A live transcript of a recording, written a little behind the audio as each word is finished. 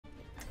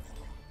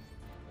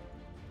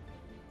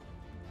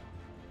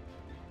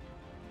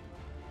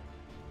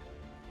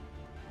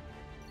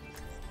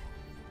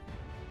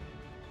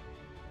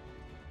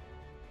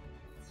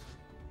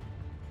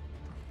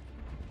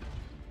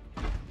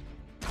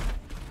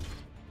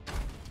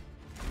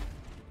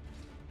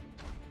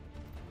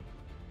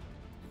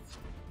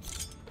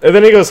And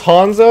then he goes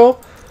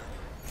Hanzo.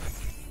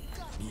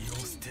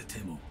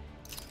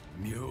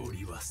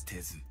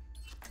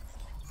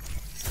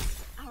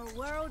 Our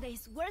world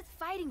is worth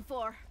fighting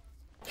for.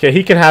 Okay,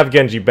 he can have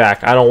Genji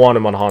back. I don't want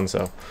him on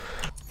Hanzo.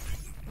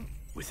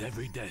 With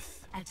every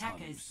death,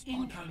 Attackers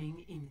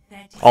incoming in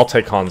 30 I'll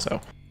take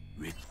Hanzo.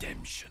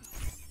 redemption.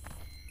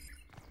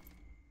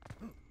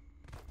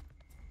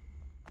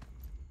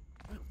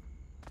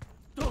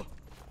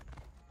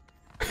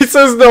 He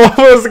says no, I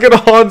wasn't gonna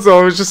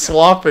Hanzo, I was just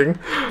swapping.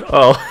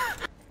 Oh.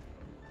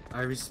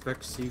 I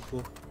respect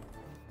Seagull.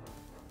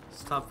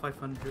 It's top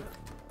 500.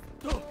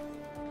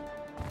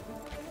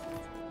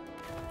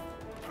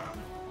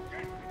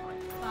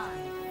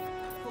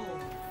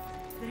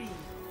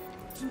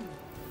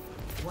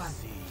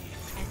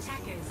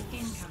 Attackers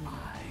incoming.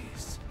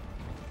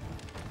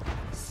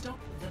 Stop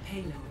the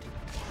payload.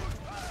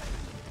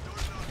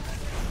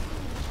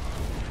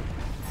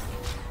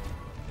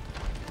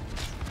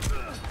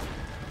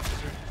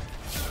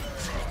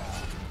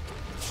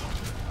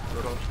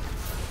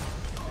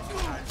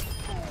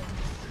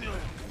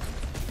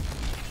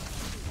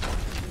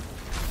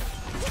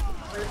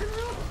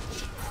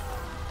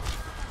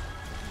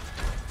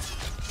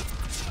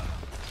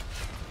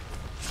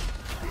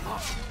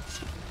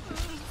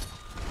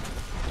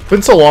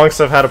 Been so long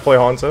since I've had to play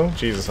Hanzo.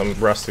 Jesus, I'm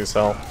rusty as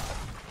hell.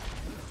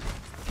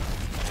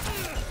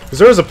 Because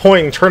there was a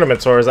point in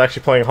tournaments where I was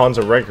actually playing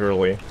Hanzo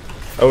regularly.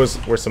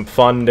 Those were some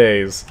fun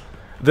days.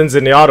 Then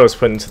Zenyatta was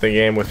put into the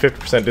game with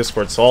 50%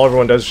 Discord, so all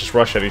everyone does is just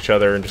rush at each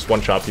other and just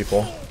one-shot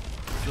people.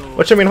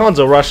 Which, I mean,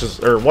 Hanzo rushes,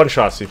 or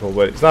one-shots people,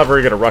 but he's not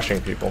very good at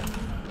rushing people.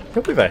 I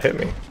can't believe that hit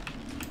me.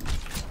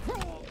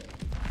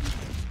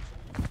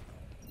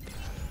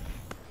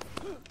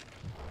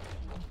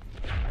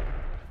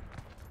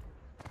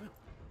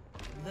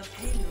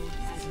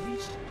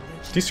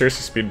 Is he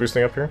seriously speed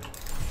boosting up here?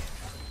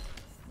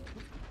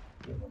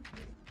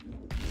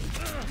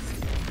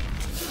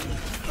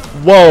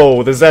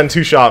 Whoa, the Zen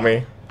 2-shot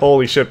me.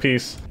 Holy shit,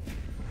 peace.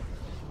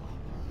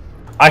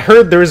 I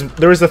heard there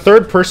was a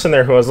third person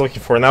there who I was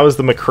looking for, and that was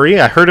the McCree.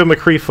 I heard a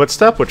McCree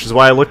footstep, which is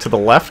why I looked to the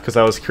left, because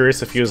I was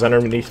curious if he was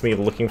underneath me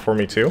looking for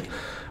me too.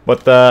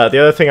 But the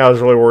other thing I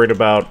was really worried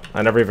about,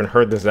 I never even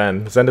heard the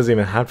Zen. Zen doesn't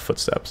even have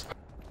footsteps.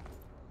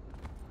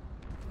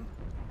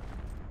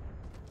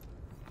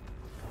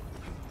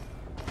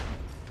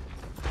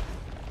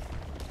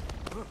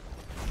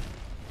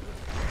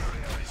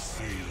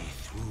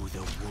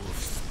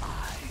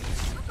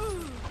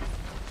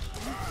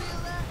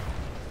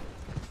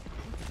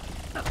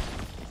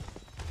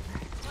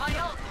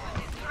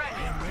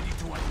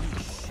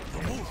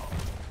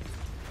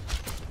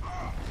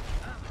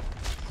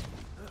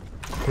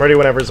 I'm ready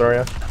whenever,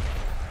 Zarya.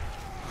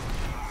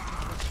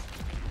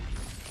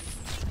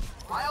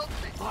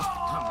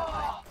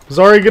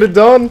 Zarya, get it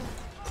done!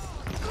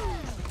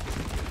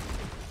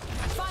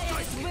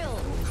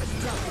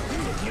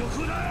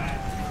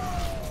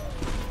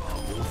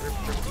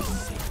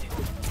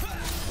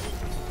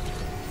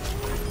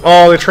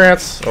 Oh, the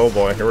trance! Oh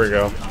boy, here we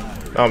go.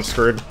 Now I'm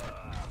screwed.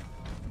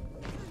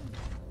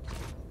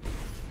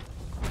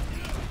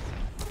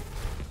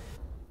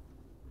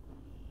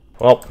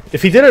 Well,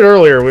 if he did it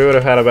earlier, we would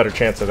have had a better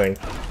chance, I think.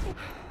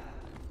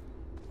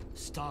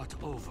 Start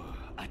over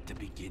at the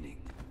beginning.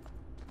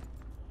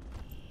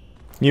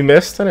 You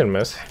missed? I didn't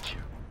miss.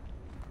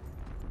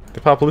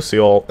 They popped Lucy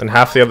ult, and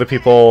half the other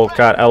people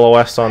got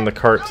LOS on the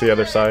cart to the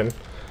other side.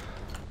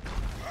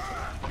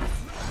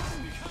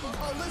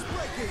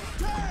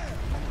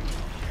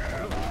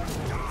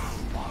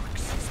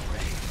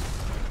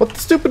 What the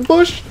stupid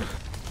bush?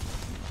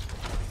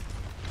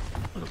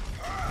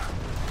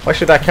 Why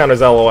should that count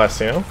as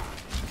LOS, you know?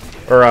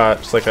 Or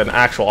just like an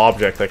actual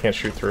object I can't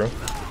shoot through.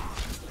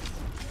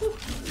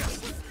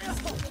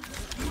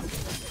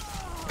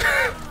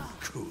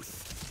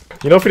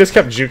 You know, if he just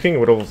kept juking, it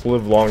would have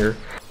lived longer.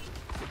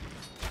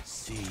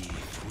 See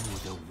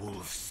through the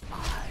wolf's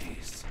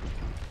eyes.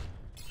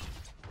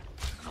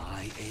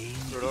 I aim.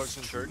 Roadhog's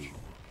in church.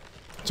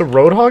 Is a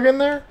Roadhog in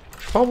there?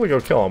 Should probably go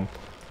kill him.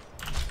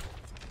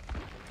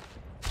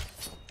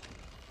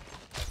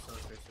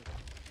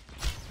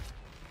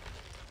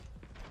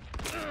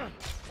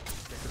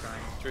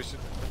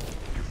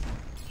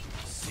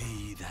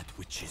 See that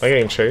which is Am I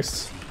getting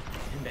chased?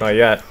 Not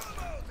yet.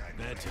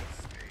 better.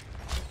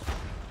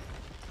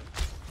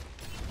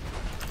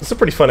 This is a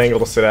pretty fun angle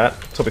to sit at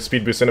until they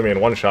speed boost into me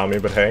and one-shot me,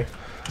 but hey.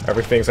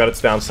 Everything's at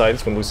its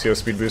downsides when Lucio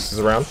speed boost is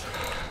around.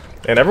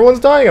 And everyone's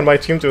dying on my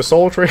team to a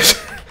solo tracer.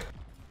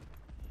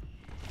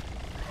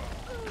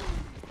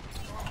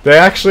 They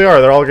actually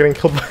are. They're all getting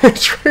killed by a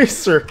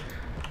tracer.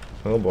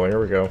 Oh boy, here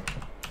we go.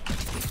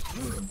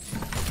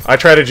 I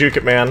try to juke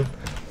it, man.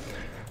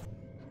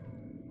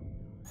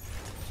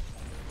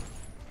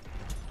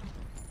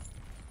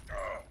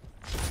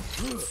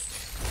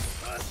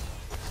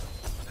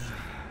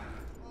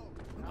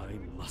 I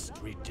must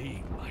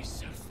redeem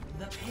myself.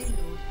 The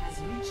payload has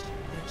reached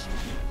the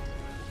champion.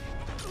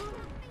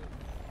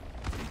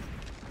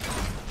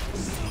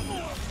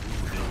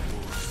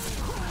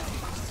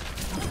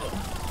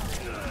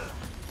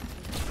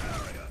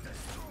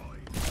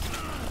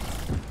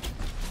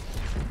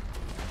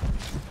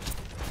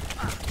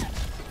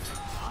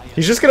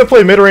 He's just gonna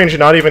play mid-range and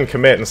not even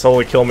commit and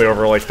slowly kill me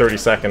over like 30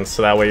 seconds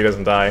so that way he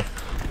doesn't die.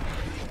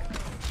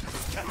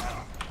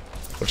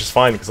 Which is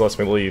fine because it lets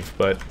me leave,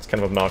 but it's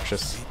kind of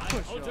obnoxious.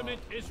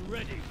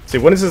 See,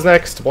 when is his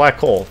next black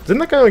hole? Didn't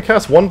that guy only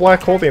cast one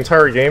black hole the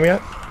entire game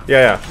yet?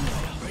 Yeah.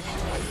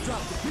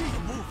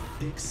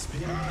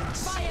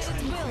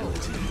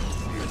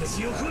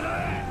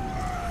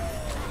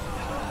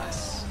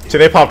 See,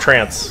 they pop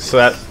trance, so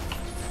that...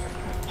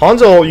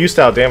 Hanzo used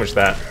to outdamage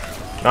that.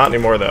 Not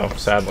anymore though,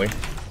 sadly.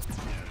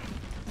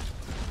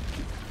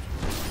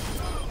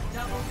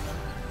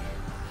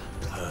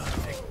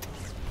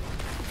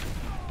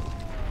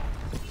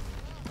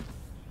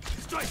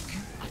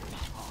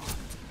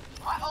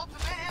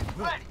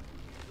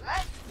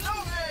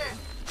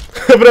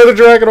 Another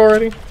dragon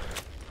already?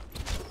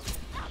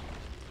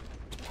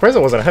 Surprised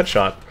it wasn't a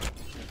headshot.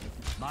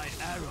 My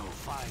arrow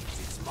finds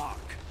its mark.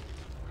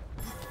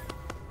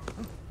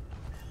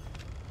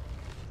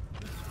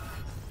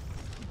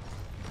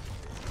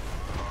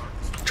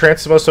 Trance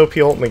is the most OP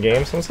ult in the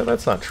game. Someone said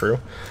that's not true.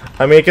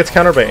 I mean, it gets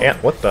countered by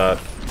ant. What the?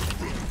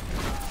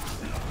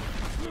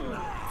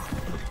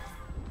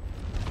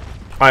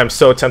 I am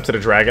so tempted to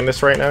dragon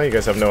this right now. You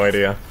guys have no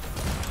idea.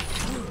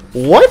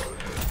 What?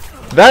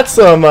 That's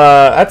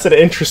that's an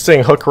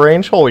interesting hook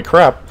range. Holy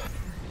crap!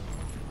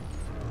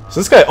 So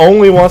this guy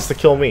only wants to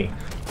kill me.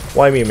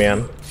 Why me,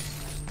 man?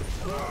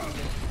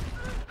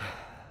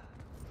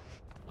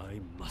 I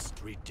must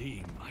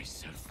redeem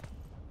myself.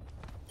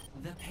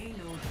 The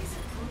payload is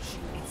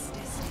approaching its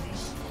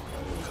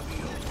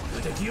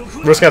destination.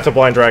 We're just gonna have to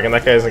blind dragon.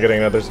 That guy isn't getting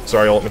another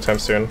Zarya ult anytime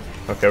soon.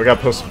 Okay, we got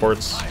post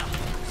supports.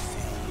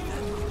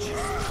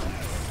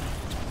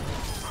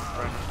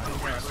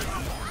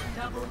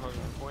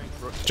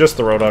 Just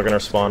the Roadhog in our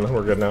spawn.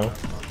 We're good now.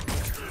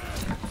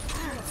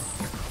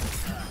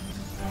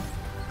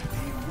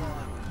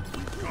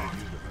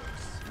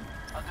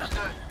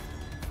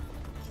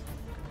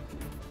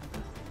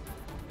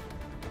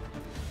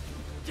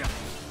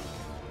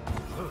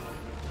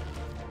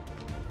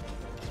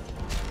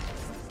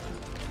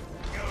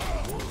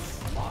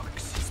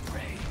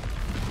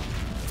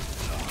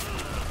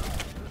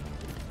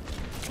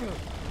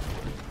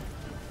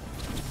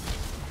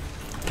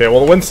 Okay,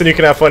 well, Winston, you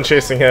can have fun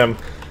chasing him.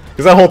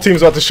 Because that whole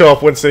team's about to show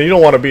up, Winston. You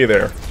don't want to be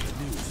there.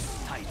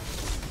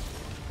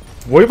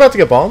 Were we about to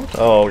get bombed?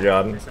 Oh,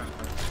 God.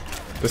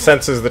 The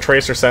senses, the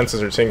Tracer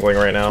senses are tingling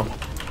right now.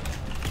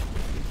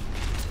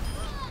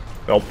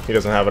 Nope, he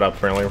doesn't have it up,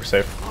 apparently. We're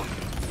safe.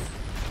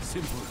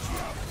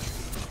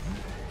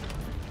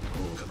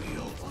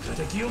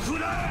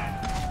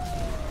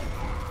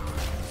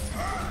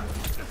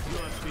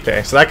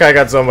 Okay, so that guy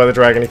got zoned by the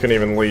dragon. He couldn't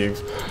even leave.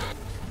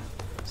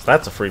 So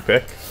that's a free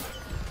pick.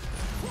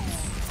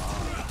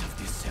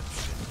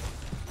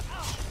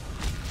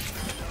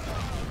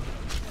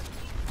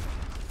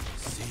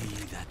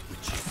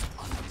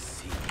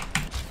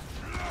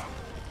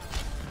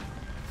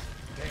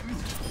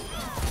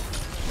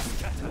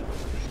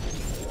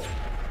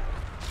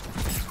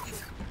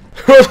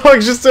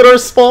 Roadhog's just at our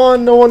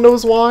spawn, no one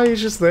knows why,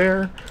 he's just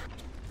there.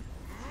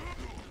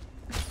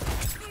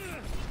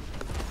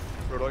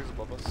 Roadhog's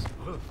above us.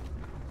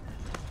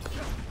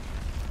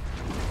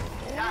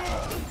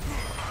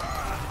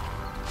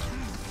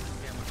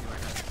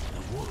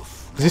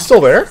 Is he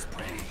still there?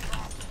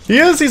 He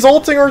is, he's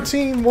ulting our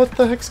team. What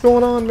the heck's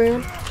going on,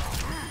 man?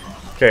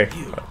 Okay,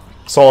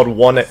 solid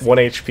one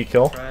HP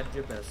kill. Brad,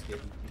 your best,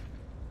 kid.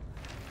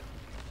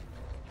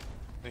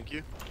 Thank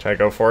you. Try to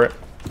go for it.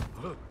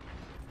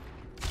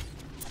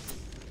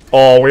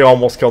 Oh, we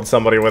almost killed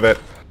somebody with it.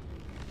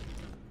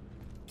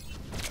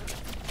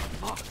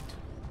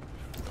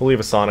 We'll leave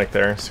a Sonic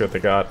there, see what they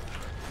got.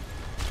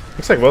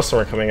 Looks like most of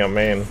them are coming up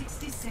main.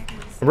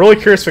 I'm really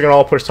curious if we can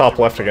all push top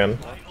left again.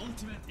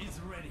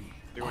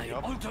 Going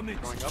up. Going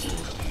up.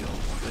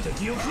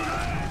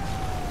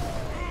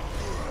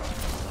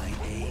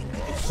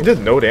 He did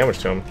no damage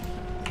to him.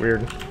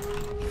 Weird.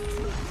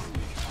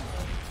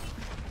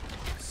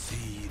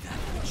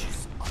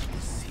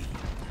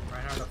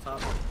 Right on the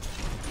top.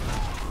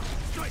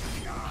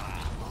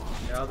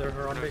 Yeah, they're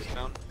her on base.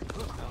 Down.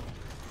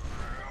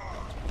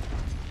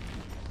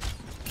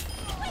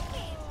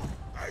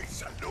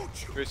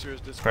 Tracer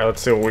is Alright,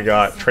 let's see what we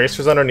got.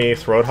 Tracer's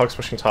underneath, Roadhog's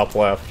pushing top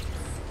left.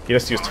 He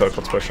just used hook,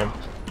 let's push him.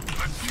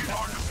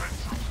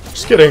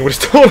 Just kidding, we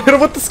just don't hit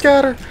him with the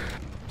scatter.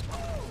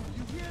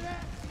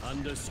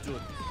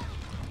 Understood.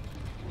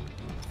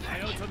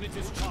 My ultimate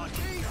is charged.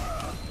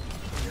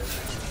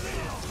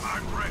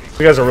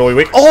 You guys are really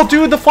weak. Oh,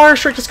 dude, the Fire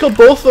Strike just killed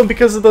both of them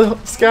because of the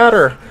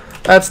scatter.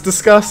 That's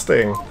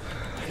disgusting.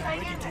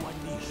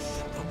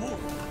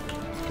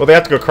 Well, they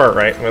have to go cart,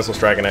 right? Might as well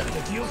dragon it.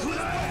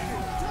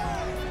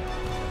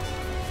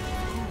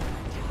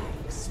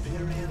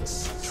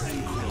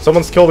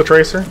 Someone's killed the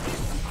Tracer.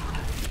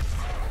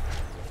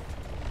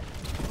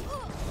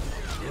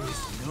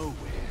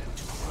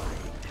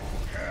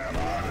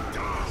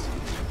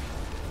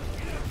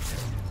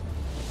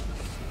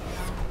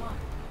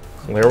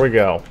 There we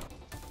go.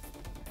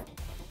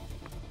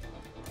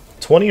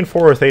 20 and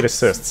 4 with 8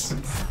 assists.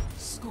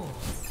 Score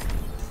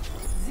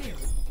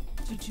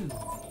 2.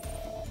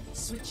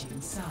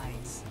 Switching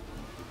sides.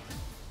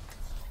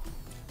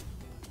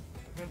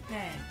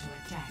 Prepare to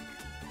attack.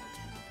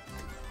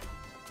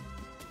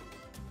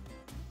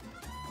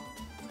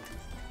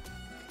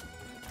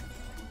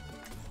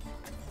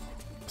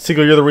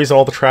 Seagull, you're the reason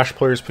all the trash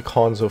players pick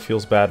Hanzo.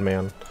 Feels bad,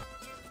 man.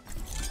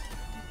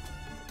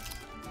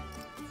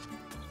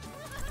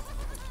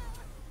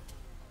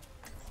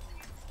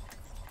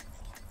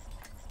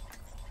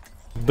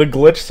 The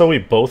glitch so we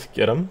both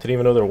get him? Didn't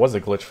even know there was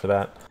a glitch for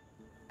that.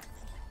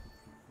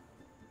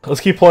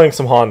 Let's keep playing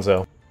some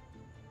Hanzo.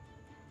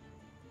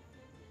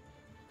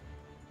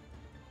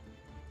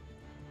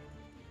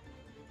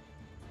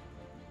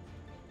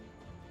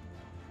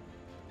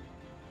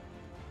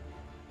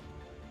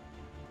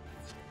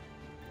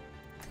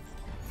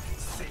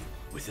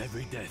 With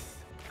every death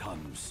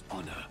comes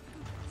honor.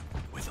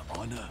 With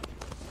honor,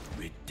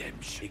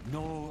 redemption.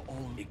 Ignore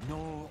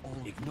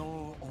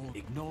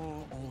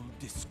all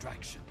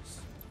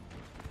distractions.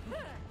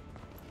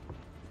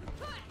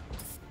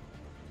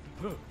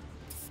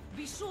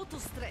 Be sure to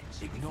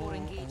stretch before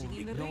engaging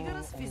in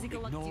rigorous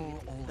physical activity.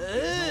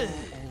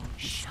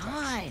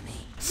 Shiny.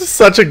 This is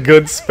such a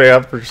good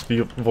spam for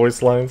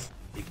voice lines.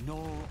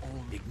 Ignore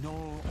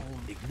all.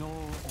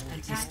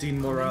 Pristine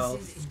morale.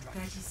 In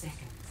 30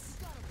 seconds.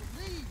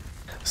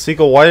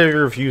 Seagull, why have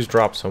your views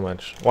dropped so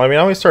much? Well, I mean,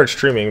 I only started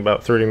streaming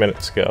about 30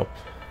 minutes ago.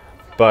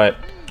 But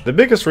the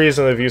biggest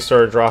reason the views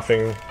started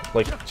dropping,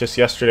 like, just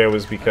yesterday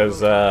was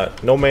because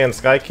No Man's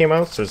Sky came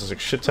out, so there's a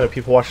shit ton of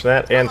people watching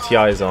that, and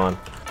TI's on.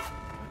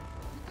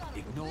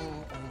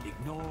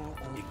 Ignore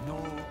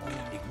all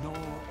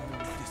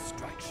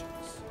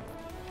distractions.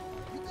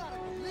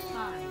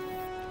 5,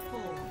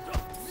 4,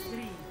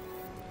 3,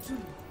 2,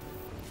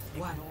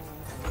 1.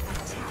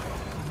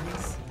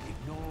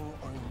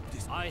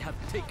 I have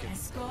taken.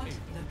 Escort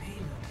the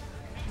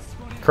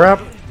payload. Crap.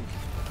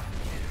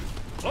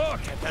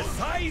 Look at the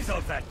size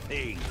of that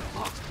thing.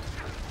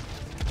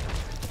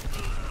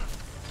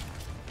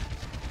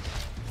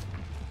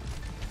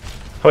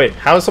 Oh, wait,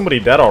 how is somebody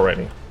dead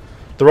already?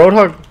 The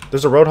Roadhog,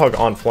 there's a Roadhog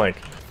on flank.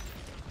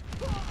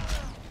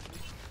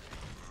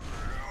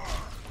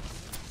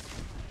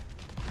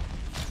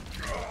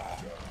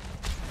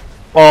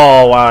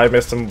 Oh, wow, I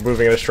missed him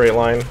moving in a straight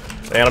line.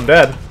 And I'm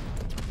dead.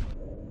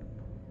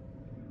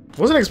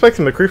 Wasn't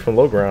expecting the creep from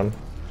low ground.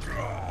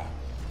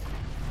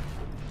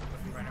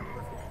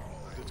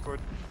 Discord.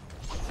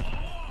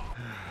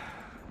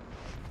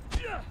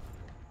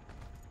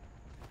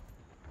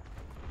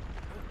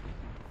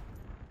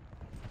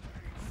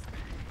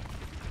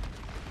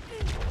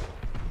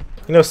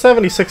 You know,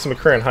 76 in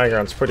McCurran high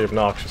ground is pretty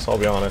obnoxious, I'll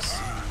be honest.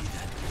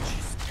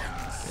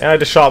 And I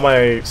just shot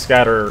my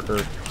scatter,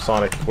 or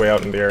Sonic, way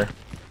out in the air.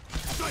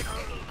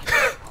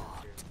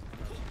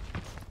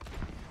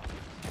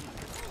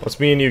 Let's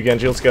me and you,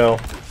 Genji, let's go. You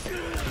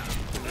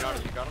got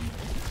him?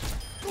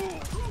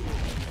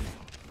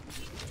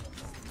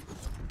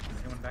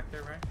 Anyone back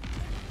there, right?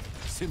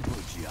 Simple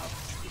job.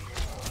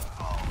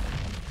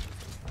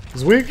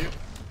 He's weak.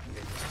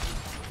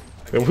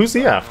 Wait, who's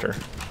he after?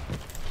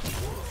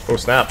 Oh,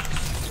 snap. The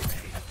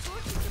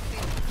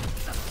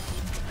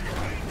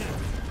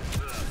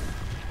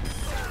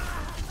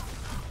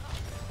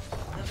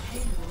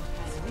payload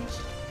has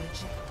reached the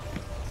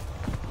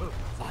checkpoint.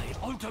 My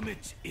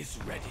ultimate is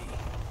ready.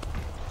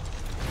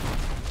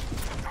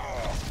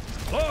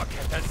 Look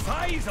at the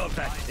size of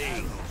that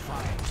thing.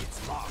 Find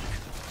its mark.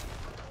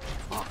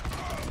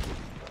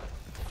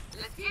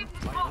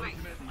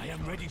 I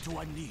am ready to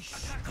unleash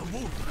the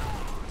wolf.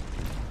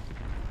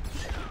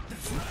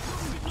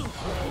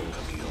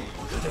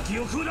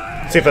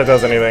 See if that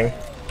does anything.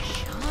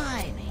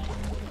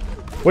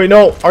 Wait,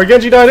 no! Our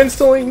Genji died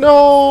instantly?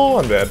 No!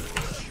 I'm dead.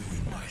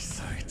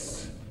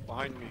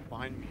 Behind me.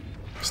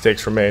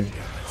 Mistakes were made.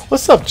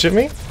 What's up,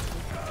 Jimmy?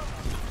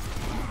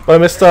 Oh, I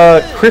missed,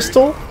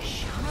 Crystal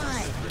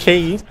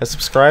KE has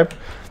subscribed.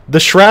 The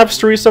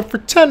Shrabster resubbed for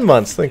 10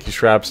 months. Thank you,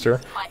 Shrabster.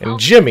 And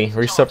Jimmy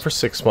resubbed for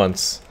 6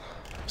 months.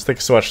 So thank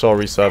you so much to all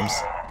resubs.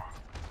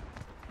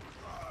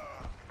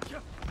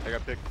 I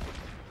got picked.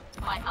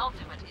 My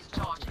ultimate is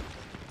charging.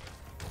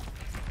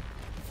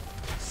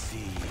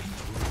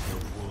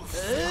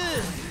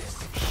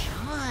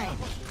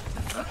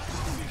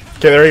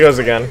 Okay, there he goes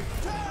again.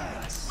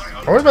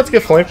 Are we about to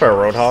get flanked by a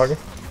Roadhog?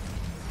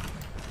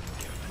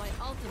 My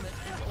ultimate is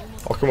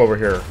almost. I'll come over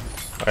here.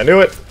 I knew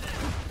it.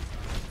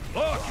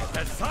 Look at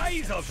the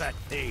size of that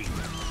thing.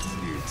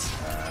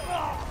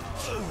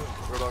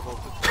 Roadhog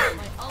ulted.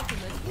 My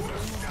ultimate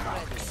is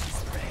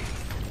almost ready.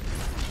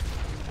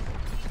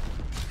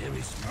 There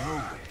is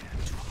nowhere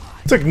to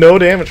hide. Took no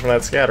damage from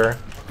that scatter.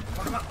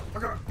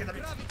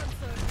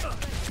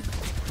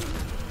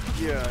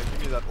 Yeah,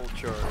 give me that old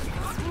charge.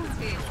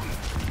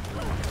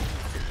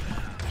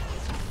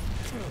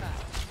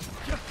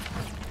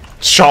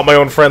 Shot my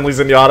own friendly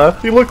Zenyatta.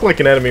 He looked like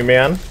an enemy,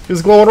 man. He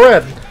was glowing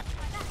red.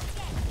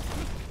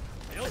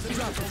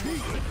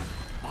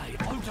 My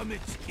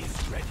ultimate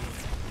is ready.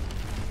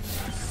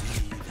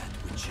 See that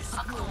which is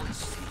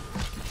close.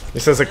 He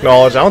says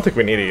acknowledge. I don't think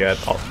we need it yet.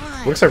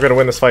 Looks like we're gonna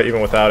win this fight even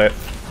without it.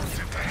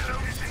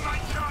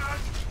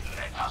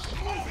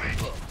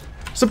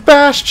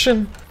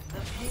 Sebastian!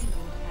 The payload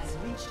has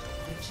reached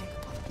the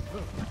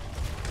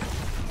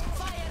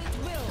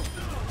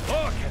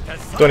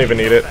checkpoint. Don't even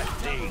need it. My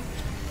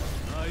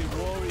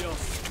warrior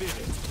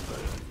spirit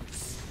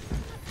burns.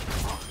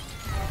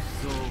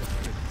 So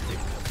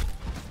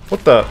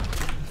What the?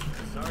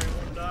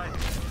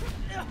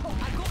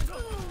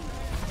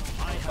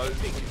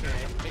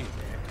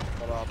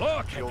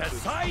 look at the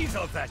size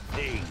of that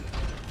thing.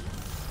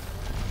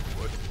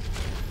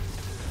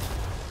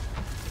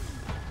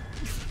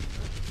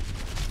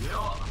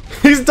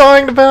 He's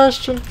dying to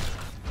Bastion!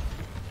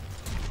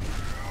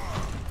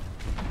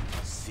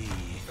 See,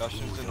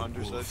 Bastion's in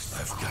underside.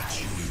 I've got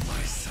you in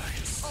my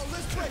sights.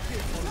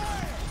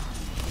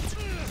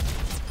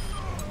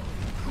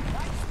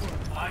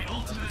 My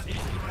ultimate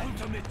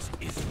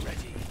is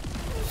ready.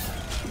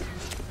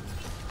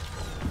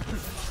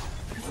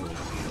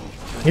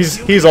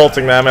 He's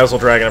ulting that, might as well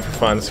drag it for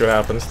fun, see what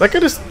happens. That guy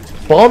just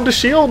bombed a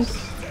shield!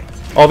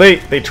 Oh, they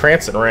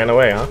tranced it and ran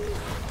away, huh?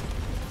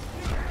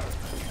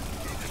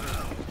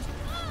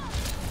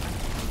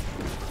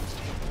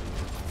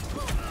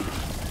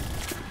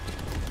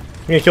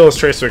 I'm gonna kill this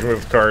tracer so we can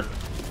move the cart.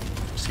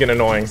 It's getting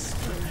annoying.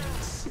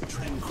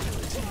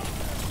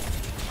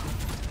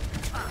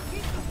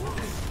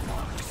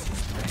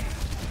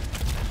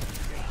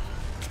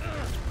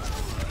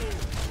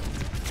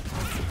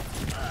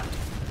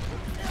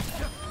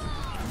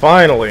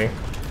 Finally!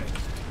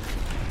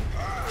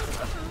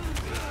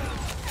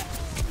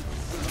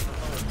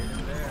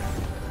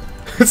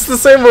 It's the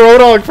same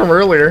Roadhog from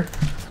earlier.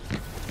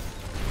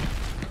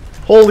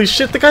 Holy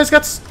shit, the guy's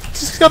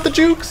he's got the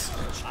jukes!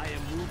 I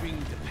am moving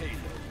the payload.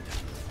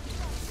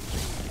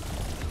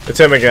 It's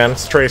him again,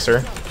 it's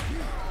Tracer.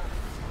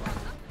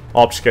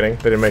 Oh, I'm just kidding,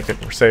 they didn't make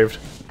it, we're saved.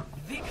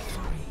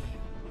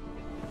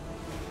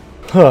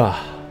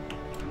 Huh.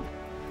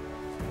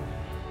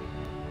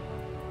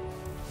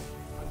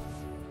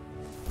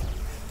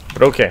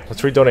 But okay,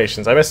 let's read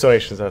donations. I missed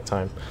donations that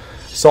time.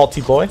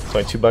 Salty Boy, it's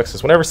only $2.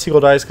 Says whenever Seagull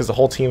dies because the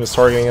whole team is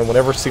targeting him.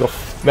 Whenever Seagull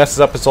messes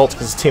up his ult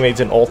because his teammates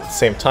didn't ult at the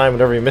same time.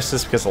 Whenever he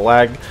misses because of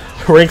lag.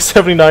 Rank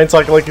 79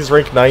 talking like he's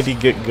rank 90,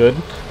 get good.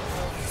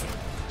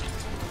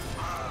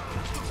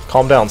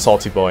 Calm down,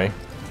 Salty Boy.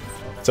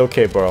 It's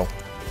okay, bro.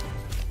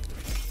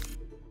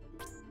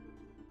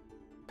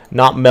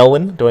 Not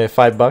Melon, donated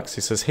 $5.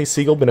 He says, hey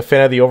Seagull, been a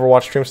fan of the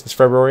Overwatch stream since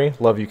February.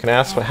 Love you. Can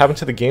ask what happened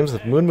to the games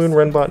with Moon,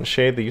 Renbot, and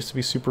Shade? They used to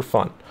be super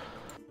fun.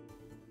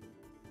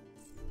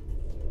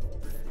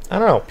 I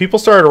don't know. People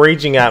started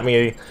raging at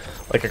me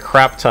like a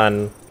crap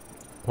ton.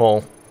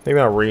 Well, maybe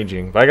not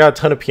raging, but I got a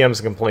ton of PMs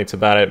and complaints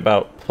about it,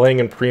 about playing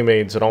in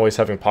pre-mades and always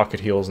having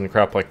pocket heals and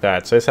crap like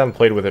that. So I just haven't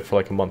played with it for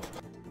like a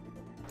month.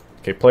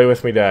 Okay, play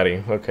with me,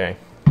 daddy. Okay.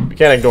 You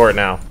can't ignore it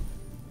now.